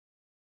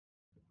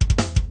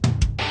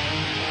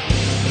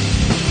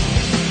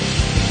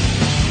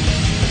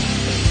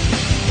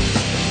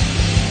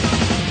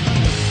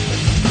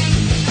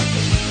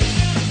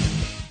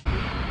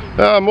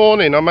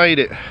Morning, I made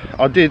it.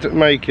 I did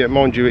make it,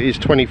 mind you, it is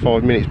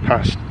 25 minutes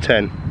past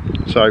 10,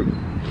 so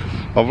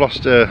I've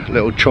lost a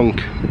little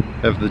chunk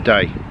of the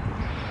day,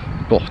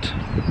 but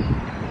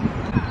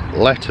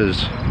let us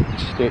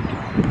stick.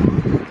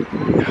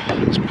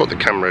 Let's put the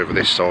camera over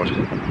this side.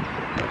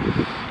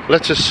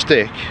 Let us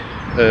stick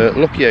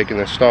Lucky Egg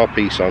and a star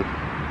piece on,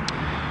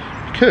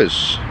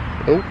 because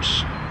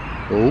oops,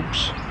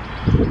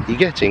 you're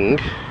getting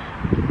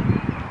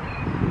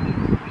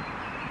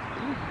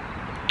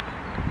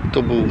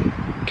double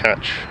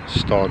catch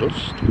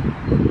stardust.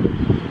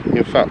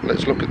 In fact,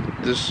 let's look at,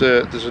 there's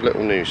a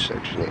little news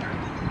section here.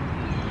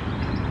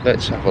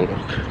 Let's have a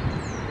look.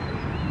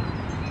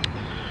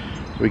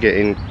 We're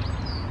getting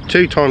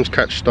 2 times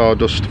catch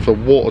stardust for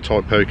water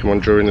type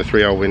Pokemon during the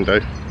 3-hour window.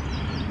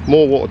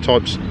 More water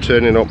types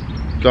turning up.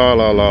 La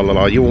la la la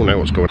la, you all know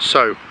what's going on.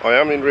 So I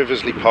am in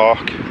Riversley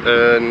Park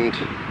and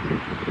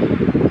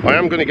I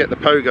am going to get the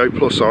Pogo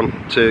Plus on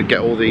to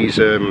get all these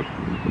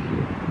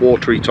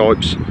watery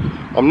types.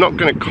 I'm not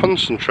going to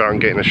concentrate on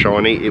getting a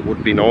shiny, it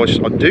would be nice.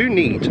 I do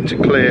need to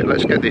clear,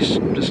 let's get this,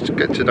 just to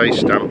get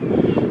today's stamp,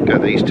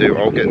 get these 2,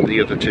 I'll get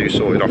the other 2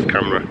 sorted off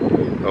camera.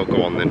 Oh,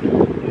 go on then.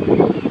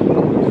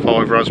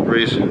 5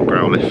 raspberries,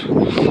 Growlithe.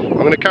 I'm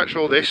going to catch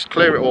all this,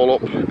 clear it all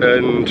up,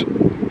 and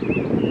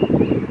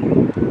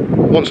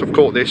once I've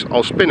caught this,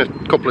 I'll spin a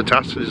couple of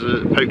tasks. There's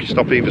a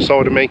Pokestop either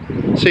side of me,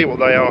 see what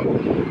they are,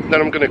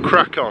 then I'm going to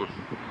crack on,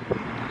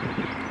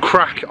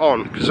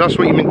 because that's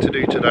what you're meant to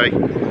do today.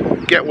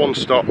 Get one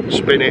stop,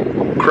 spin it,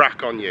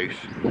 crack on,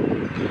 youth.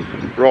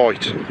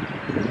 Right.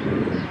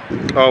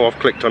 Oh, I've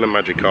clicked on a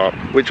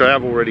Magikarp, which I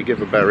have already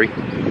given a berry,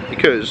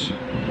 because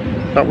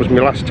that was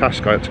my last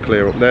task I had to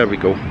clear up. There we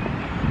go.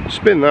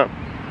 Spin that.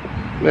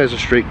 There's a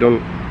streak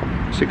done.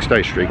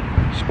 6-day streak.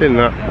 Spin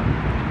that.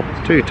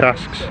 2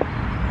 tasks.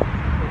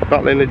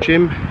 Battle in a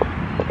gym.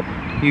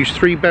 Use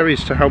 3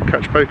 berries to help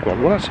catch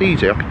Pokemon. Well, that's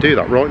easy. I could do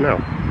that right now.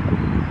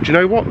 Do you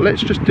know what?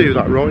 Let's just do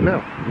that right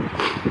now.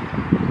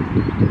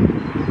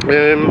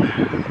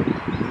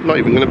 Not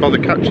even going to bother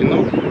catching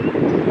them.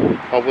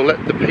 I will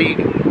let the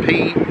Pogo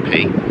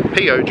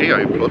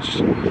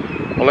Plus,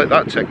 I'll let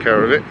that take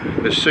care of it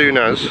as soon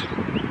as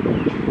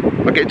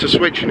I get to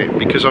switching it,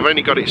 because I've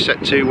only got it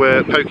set to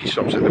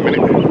Pokestops at the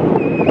minute.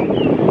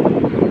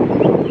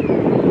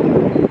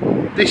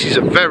 This is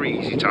a very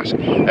easy task.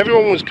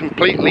 Everyone was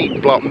completely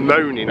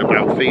moaning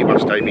about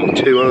Feebas Day being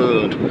too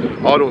hard.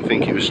 I don't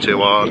think it was too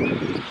hard.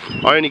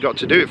 I only got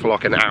to do it for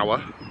like an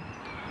hour,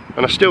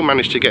 and I still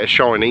managed to get a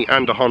shiny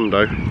and a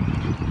Hondo.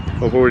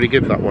 I've already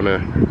given that one a...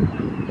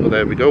 Oh,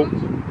 there we go.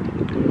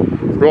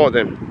 Right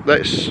then,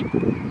 let's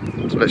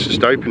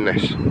just open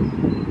this.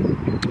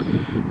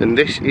 And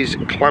this is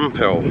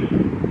CLAMPERL,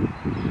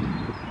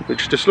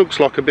 which just looks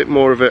like a bit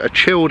more of a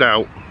chilled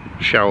out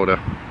shoulder,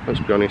 let's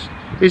be honest.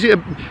 Is it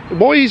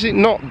why is it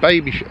not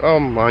baby oh,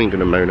 I ain't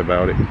gonna moan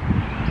about it.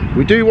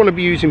 We do want to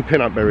be using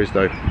peanut berries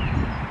though.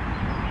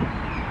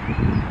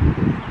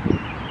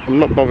 I'm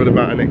not bothered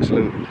about an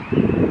excellent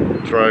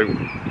throw.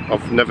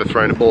 I've never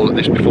thrown a ball at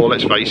this before,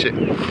 let's face it.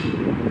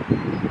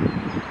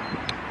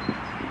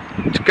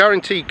 It's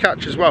guaranteed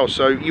catch as well,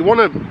 so you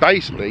want to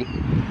basically,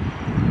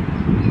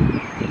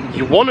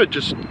 you want to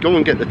just go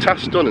and get the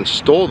tasks done and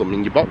store them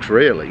in your box,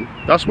 really.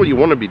 That's what you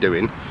want to be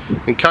doing,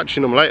 and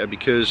catching them later,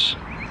 because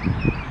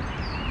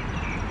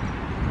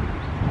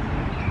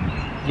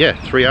yeah,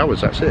 3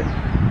 hours, that's it.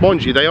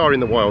 Mind you, they are in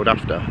the wild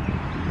after.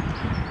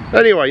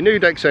 Anyway, new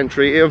dex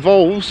entry. It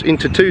evolves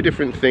into 2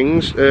 different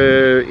things.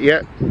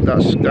 Yeah,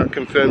 that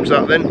confirms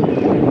that then.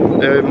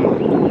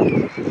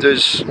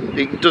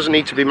 It doesn't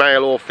need to be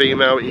male or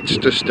female, it's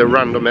just a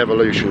random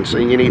evolution. So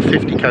you need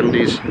 50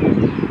 candies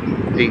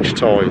each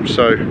time.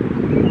 So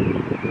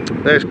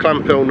there's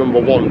CLAMPERL number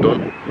 1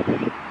 done.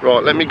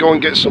 Right, let me go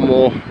and get some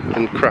more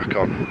and crack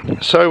on.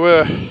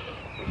 So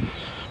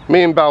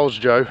me and Bowles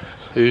Joe,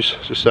 who's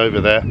just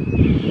over there,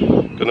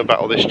 gonna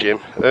battle this gym.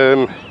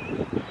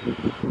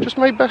 Just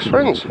made best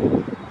friends.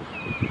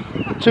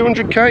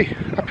 200k,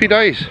 happy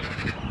days.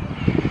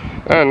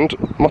 And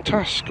my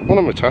task, one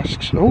of my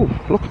tasks, oh,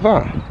 look at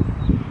that.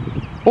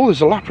 Oh,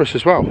 there's a Lapras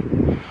as well. Do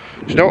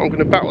you know what, I'm going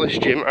to battle this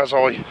gym as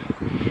I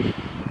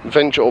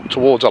venture up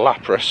towards a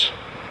Lapras.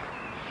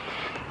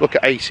 Look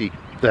at AC,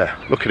 there,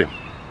 look at him.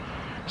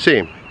 See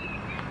him?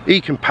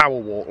 He can power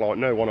walk like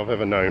no one I've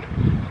ever known.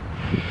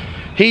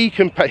 He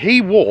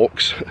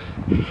walks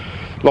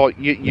like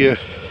your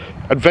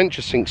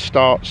adventure sync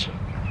starts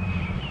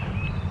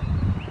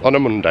on a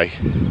Monday.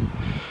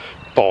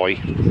 By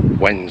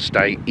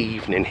Wednesday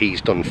evening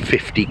he's done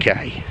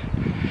 50k.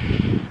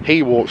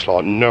 He walks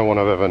like no one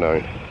I've ever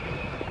known.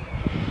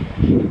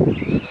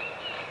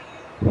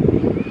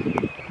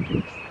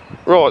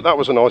 Right, that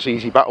was a nice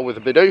easy battle with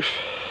a Bidoof.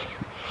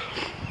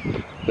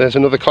 There's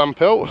another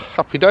CLAMPERL,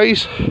 happy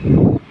days.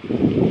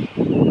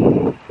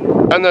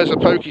 And there's a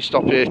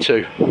Pokestop here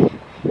too.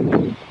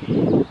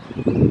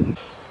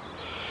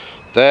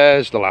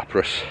 There's the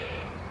Lapras.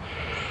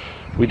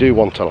 We do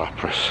want a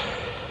Lapras.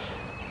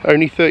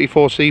 Only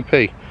 34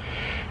 CP.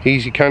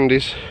 Easy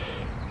candies.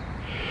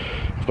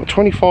 I've Got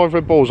 25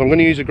 red balls. I'm going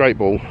to use a great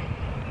ball.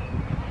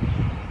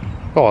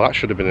 Oh, that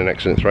should have been an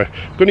excellent throw.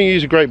 I'm going to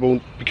use a great ball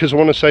because I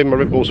want to save my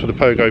red balls for the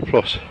Pogo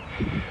Plus.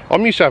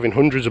 I'm used to having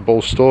hundreds of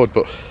balls stored,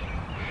 but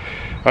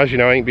as you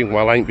know, I ain't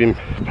been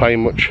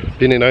playing much.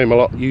 Been in home a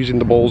lot, using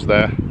the balls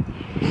there.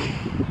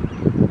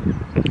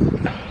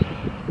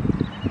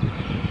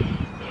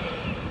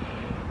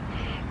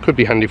 Could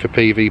be handy for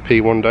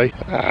PvP one day.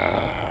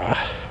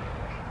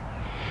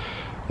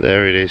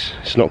 There it is.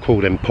 It's not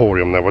called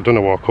Emporium though. I don't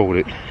know why I called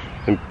it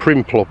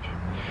Primplop.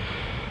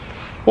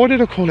 Why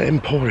did I call it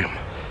Emporium?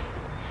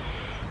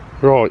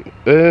 Right,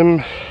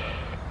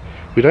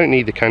 we don't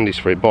need the candies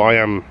for it, but I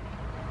am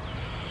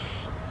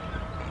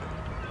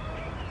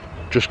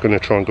just going to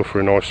try and go for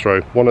a nice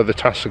throw. One of the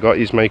tasks I got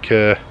is make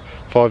 5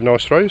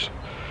 nice throws.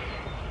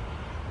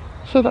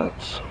 So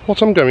that's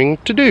what I'm going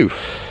to do.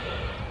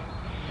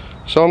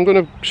 So I'm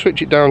going to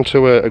switch it down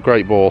to a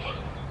great ball.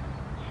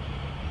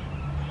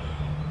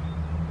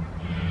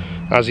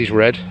 As is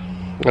red.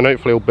 And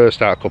hopefully it'll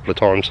burst out a couple of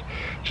times.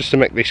 Just to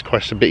make this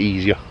quest a bit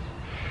easier.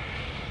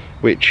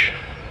 Which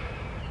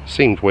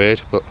seems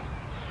weird, but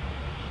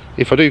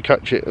if I do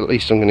catch it, at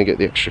least I'm going to get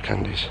the extra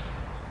candies.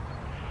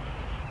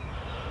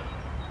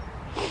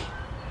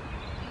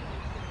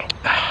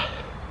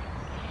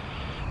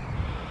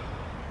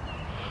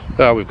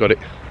 Ah, we've got it.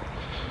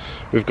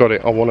 We've got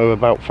it. I want to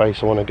about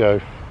face. I want to go.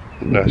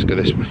 No, let's go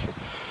this way.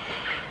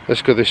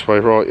 Let's go this way,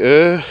 right?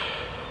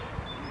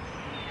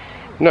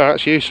 No,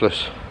 that's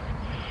useless.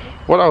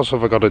 What else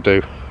have I got to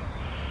do?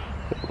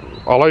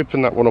 I'll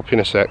open that one up in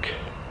a sec.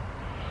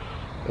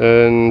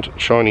 And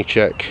shiny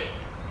check.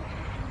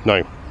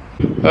 No.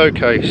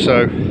 Okay,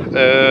 so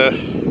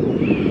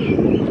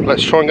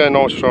let's try and get a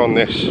nice throw on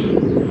this.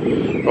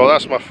 Well,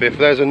 that's my 5th.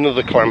 There's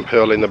another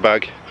CLAMPERL in the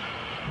bag.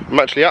 I'm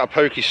actually at a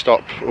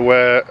Pokestop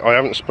where I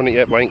haven't spun it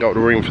yet, but I ain't got the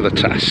room for the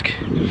task.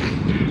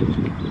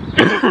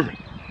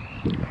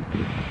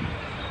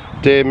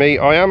 Dear me,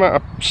 I am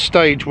at a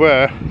stage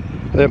where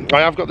I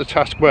have got the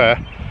task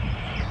where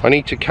I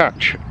need to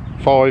catch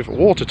 5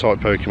 water type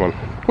Pokemon,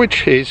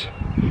 which is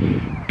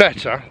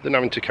better than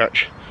having to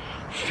catch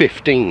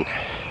 15.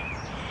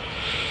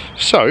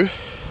 So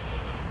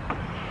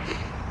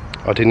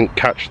I didn't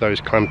catch those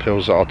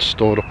CLAMPERLs that I'd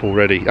stored up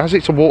already. As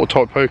it's a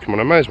water type Pokemon,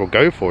 I may as well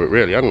go for it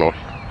really, hadn't I?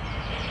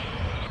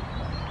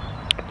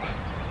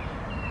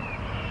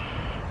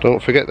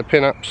 Don't forget the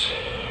pin-ups.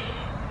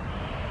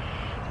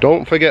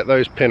 Don't forget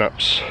those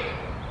pin-ups.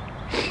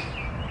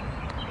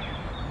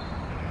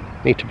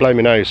 Need to blow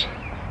my nose.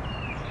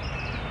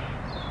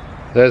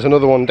 There's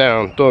another one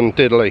down, done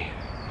diddly.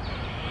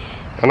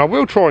 And I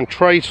will try and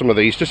trade some of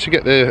these just to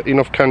get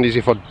enough candies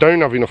if I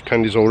don't have enough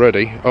candies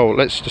already. Oh,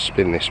 let's just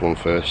spin this one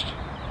first.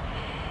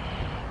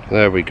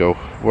 There we go.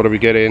 What are we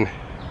getting?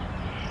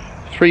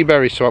 3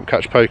 berries to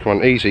upcatch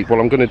Pokemon, easy. Well,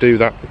 I'm going to do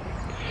that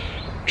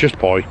just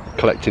by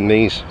collecting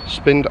these.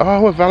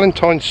 Oh, a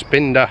Valentine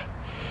Spinder.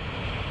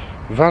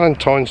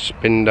 Valentine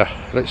Spinder.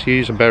 Let's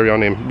use a berry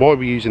on him. Why are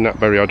we using that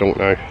berry, I don't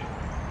know.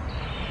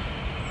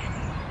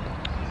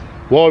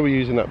 Why we're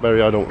using that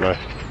berry, I don't know.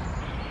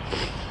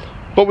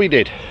 But we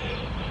did.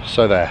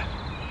 So there.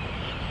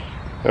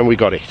 And we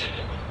got it.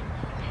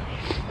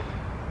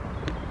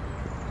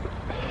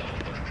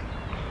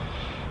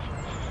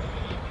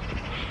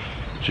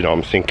 Do you know,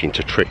 I'm thinking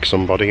to trick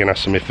somebody and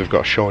ask them if they've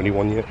got a shiny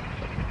one yet.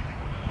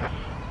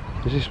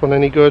 Is this one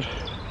any good?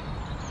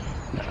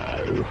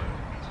 No.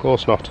 Of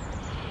course not.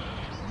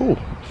 Oh,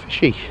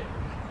 fishy.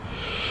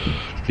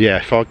 Yeah,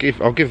 if I'll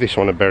give this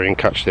one a berry and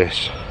catch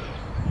this.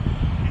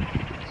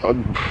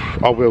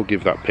 I will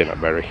give that peanut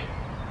berry,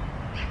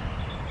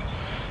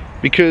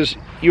 because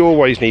you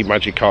always need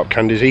Magikarp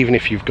candies, even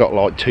if you've got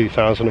like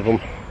 2,000 of them.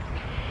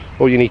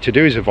 All you need to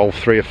do is evolve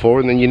 3 or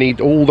 4 and then you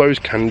need all those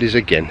candies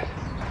again.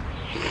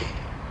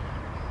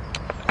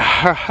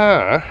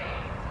 Haha.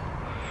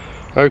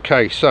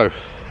 Okay, so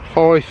if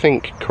I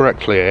think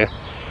correctly here,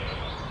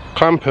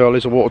 CLAMPERL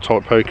is a water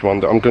type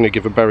Pokemon that I'm going to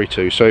give a berry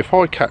to. So if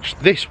I catch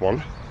this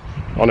one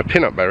on a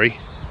peanut berry,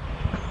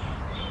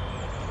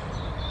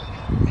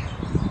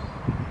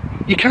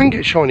 you can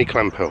get shiny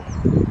CLAMPERL.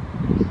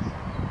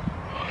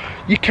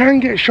 You can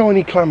get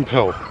shiny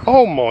CLAMPERL.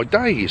 Oh my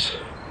days.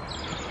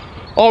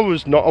 I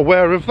was not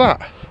aware of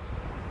that.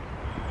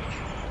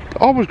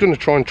 I was going to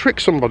try and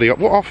trick somebody. I'm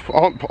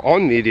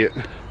the idiot.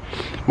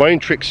 My own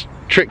tricks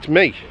tricked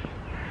me.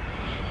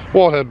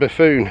 What a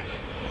buffoon.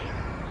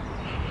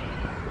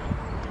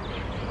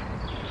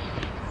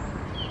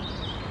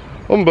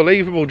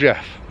 Unbelievable,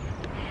 Jeff.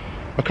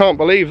 I can't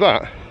believe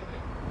that.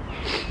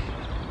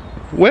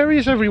 Where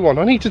is everyone?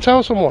 I need to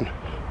tell someone.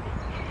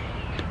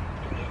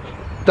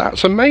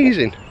 That's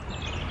amazing.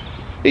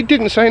 It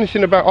didn't say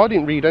anything about, I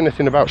didn't read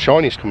anything about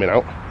shinies coming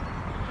out.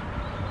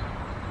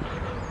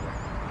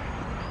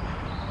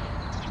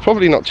 It's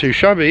probably not too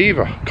shabby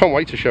either. Can't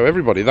wait to show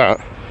everybody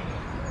that.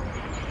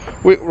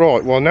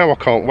 Right, well now I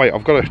can't wait.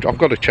 I've got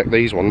to check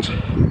these ones.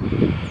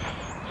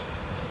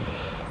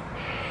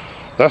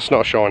 That's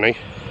not a shiny.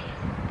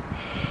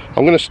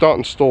 I'm going to start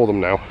and store them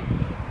now.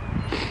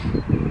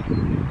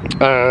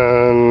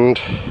 And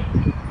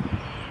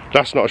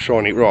That's not a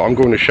shiny. Right, I'm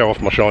going to show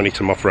off my shiny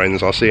to my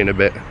friends. I'll see you in a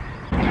bit.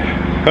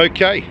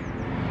 Okay,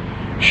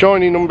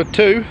 shiny number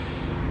 2.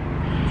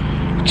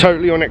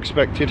 Totally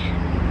unexpected.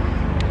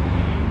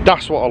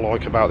 That's what I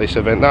like about this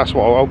event. That's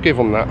what I'll give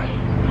them that.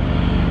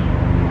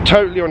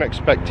 Totally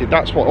unexpected.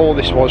 That's what all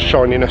this was,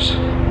 shininess.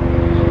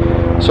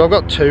 So I've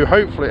got 2,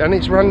 hopefully, and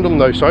it's random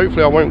though, so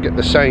hopefully I won't get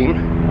the same.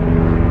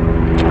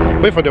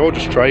 But if I do, I'll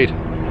just trade.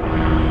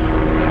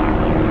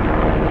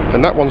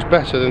 And that one's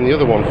better than the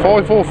other one.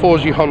 544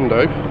 is your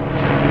Hondo.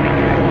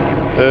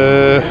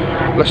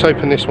 Let's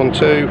open this one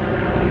too.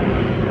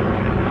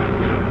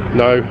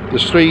 No,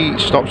 there's 3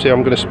 stops here.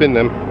 I'm going to spin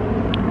them.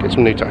 Get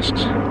some new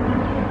tasks.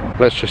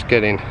 Let's just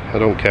get in. I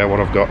don't care what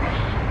I've got.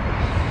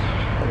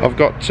 I've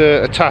got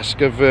a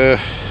task of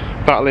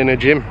battling a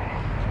gym.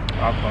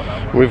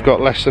 We've got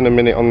less than a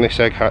minute on this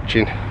egg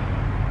hatching.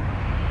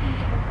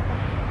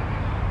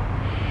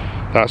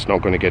 That's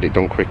not going to get it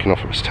done quick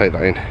enough. Let's take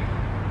that in.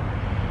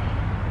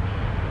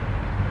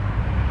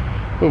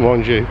 Oh,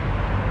 mind you.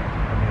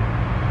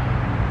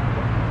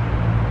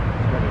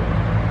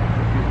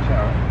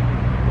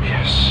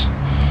 Yes.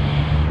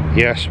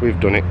 Yes, we've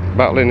done it.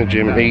 Battling a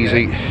gym,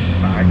 easy.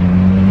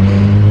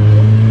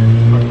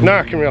 Now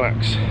I can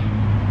relax.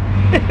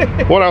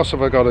 What else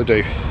have I got to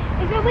do?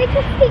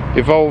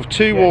 Evolve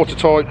 2 water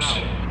types,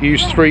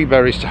 use 3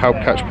 berries to help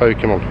catch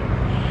Pokemon.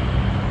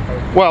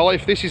 Well,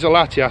 if this is a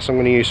Latias, I'm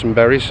going to use some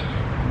berries.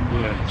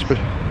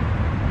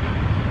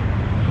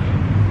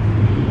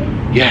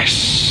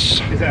 Yes!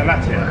 Is it a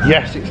Latias?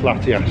 Yes, it's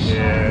Latias.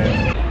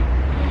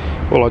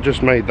 Yeah. Well, I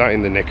just made that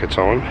in the nick of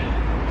time.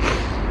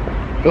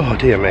 Oh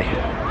dear me.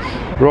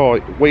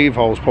 Right,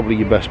 Weavehole's probably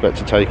your best bet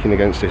to take in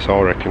against this, I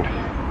reckon.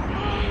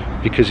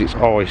 Because it's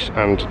ice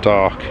and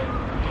dark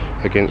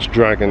against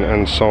Dragon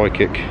and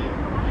Psychic.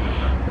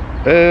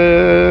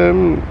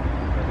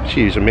 Let's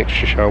use a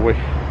mixture, shall we?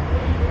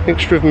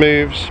 Mixture of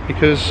moves,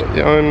 because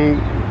I'm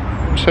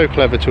so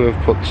clever to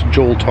have put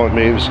dual type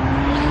moves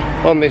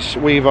on this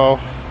Weavile.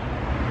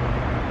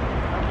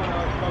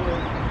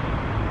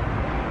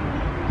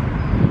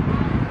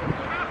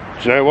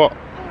 Do you know what?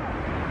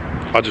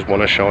 I just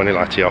want a shiny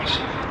Latios.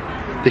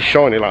 This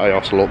shiny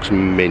Latios looks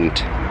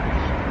mint.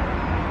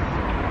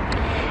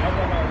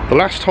 The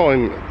last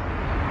time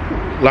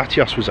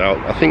Latias was out,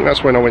 I think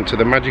that's when I went to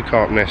the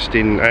Magikarp nest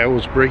in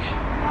Aylesbury.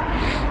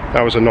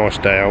 That was a nice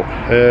day out.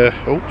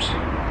 Oops,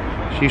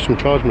 let's use some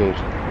charge moves.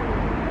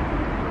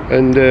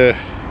 And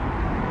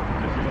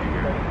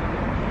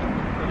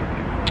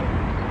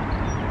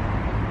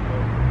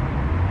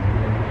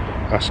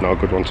that's not a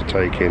good one to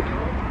take in.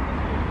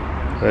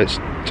 Let's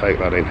take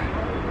that in.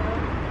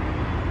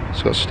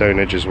 It's got Stone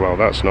Edge as well.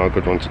 That's not a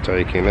good one to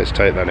take in. Let's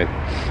take that in.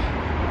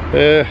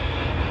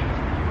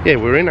 Yeah,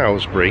 we're in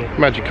Aylesbury,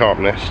 Magikarp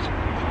nest.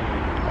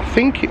 I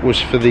think it was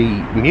for the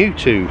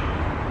Mewtwo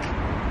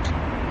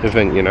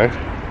event, you know.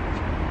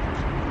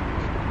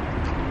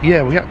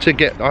 Yeah, we had to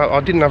get, I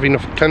didn't have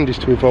enough candies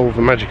to evolve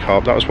a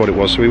Magikarp, that was what it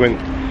was. So we went,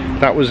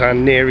 that was our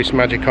nearest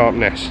Magikarp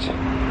nest.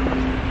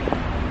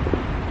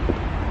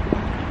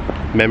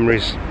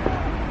 Memories.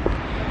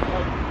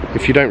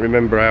 If you don't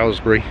remember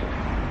Aylesbury,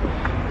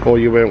 or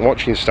you weren't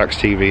watching Stacks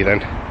TV then,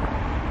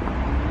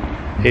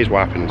 here's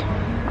what happened.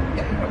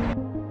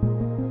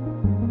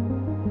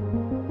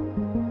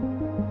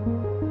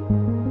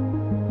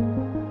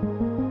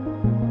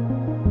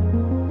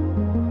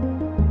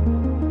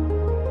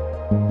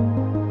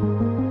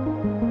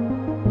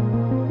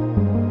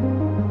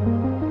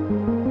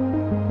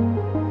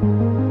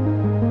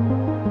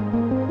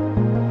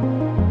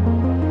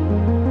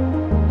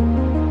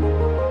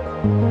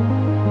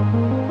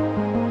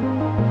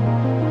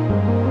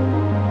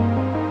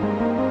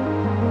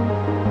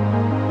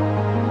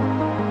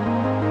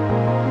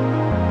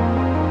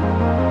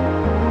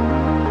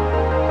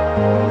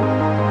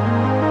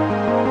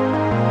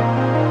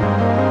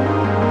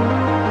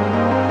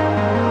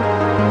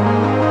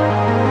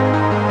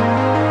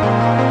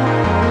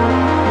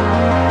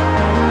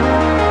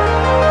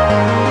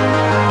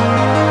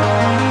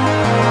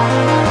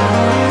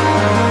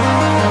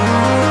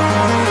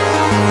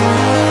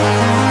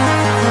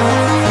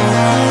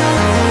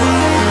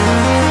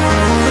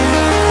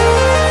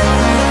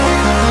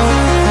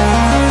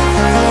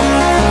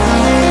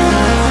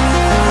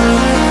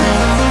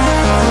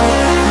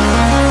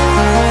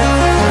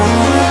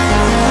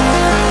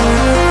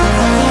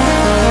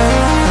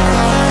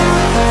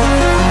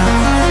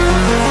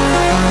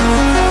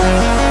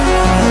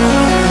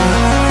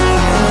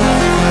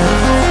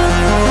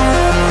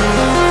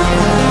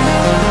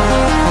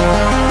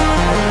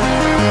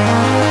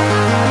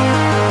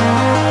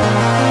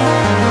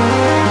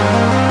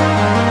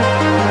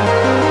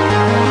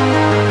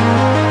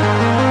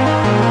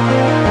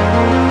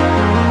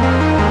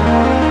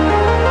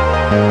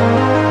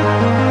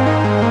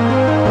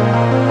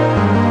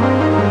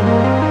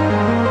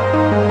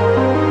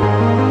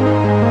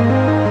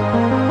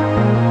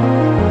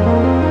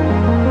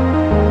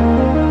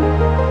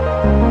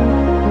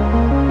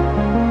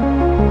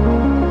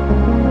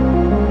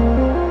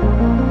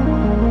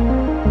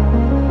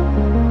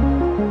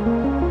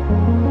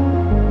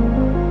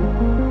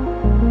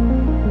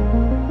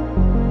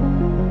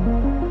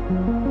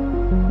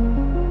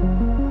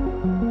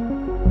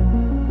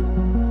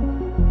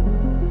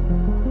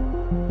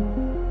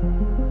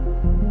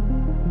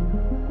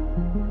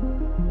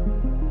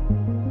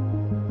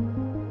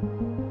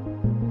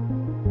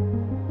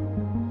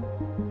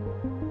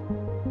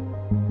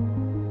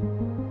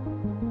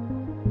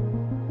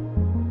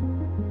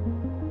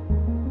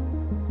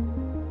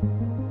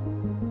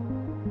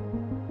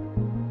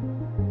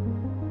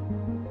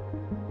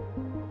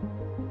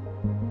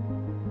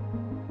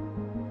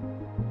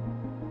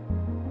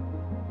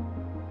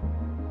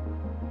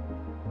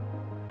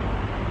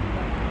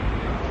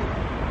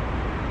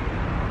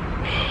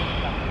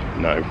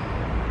 No.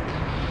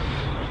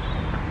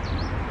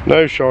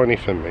 No shiny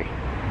for me.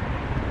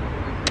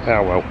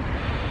 Ah well.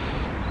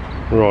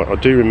 Right, I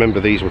do remember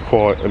these were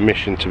quite a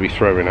mission to be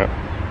throwing at.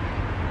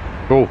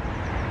 Oh.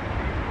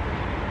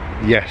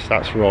 Yes,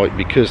 that's right,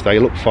 because they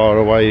look far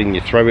away and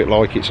you throw it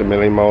like it's a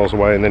million miles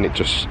away and then it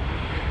just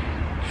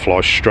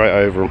flies straight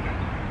over them.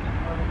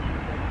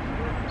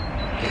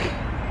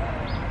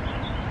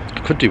 I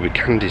could do with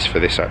candies for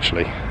this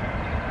actually,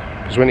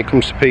 because when it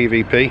comes to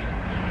PvP,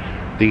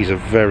 these are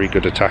very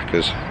good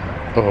attackers.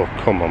 Oh,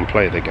 come on,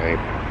 play the game.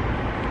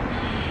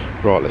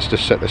 Right, let's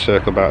just set the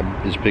circle about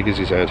as big as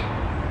his head.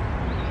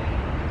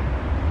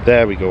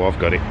 There we go, I've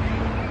got it.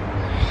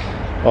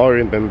 I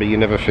remember, you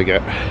never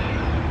forget.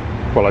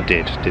 Well, I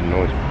did, didn't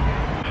I?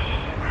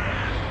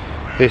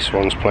 This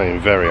one's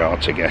playing very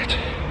hard to get.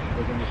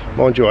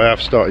 Mind you, I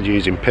have started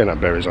using peanut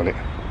berries on it.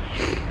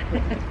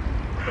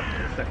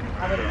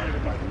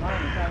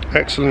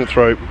 Excellent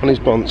throw on his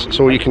bonds, that's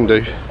all you can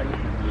do.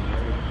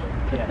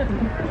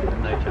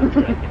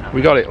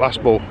 We got it,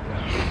 last ball.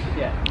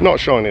 Not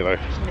shiny though,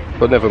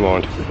 but never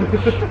mind.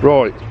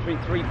 Right,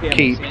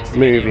 keep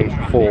moving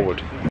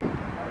forward.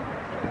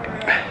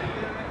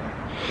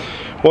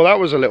 Well, that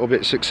was a little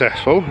bit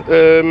successful.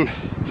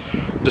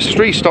 There's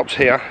 3 stops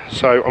here,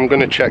 so I'm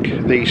going to check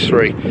these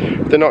 3.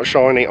 If they're not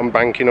shiny, I'm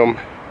banking them.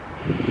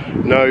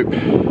 Nope.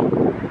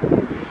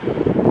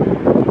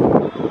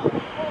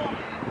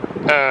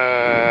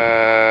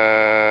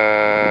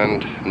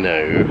 And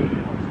no.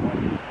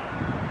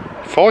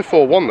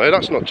 541 though,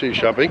 that's not too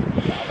shabby.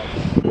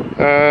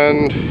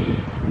 And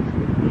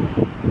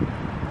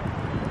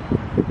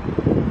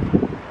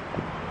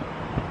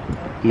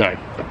no.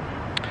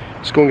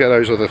 Let's go and get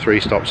those other 3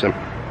 stops in.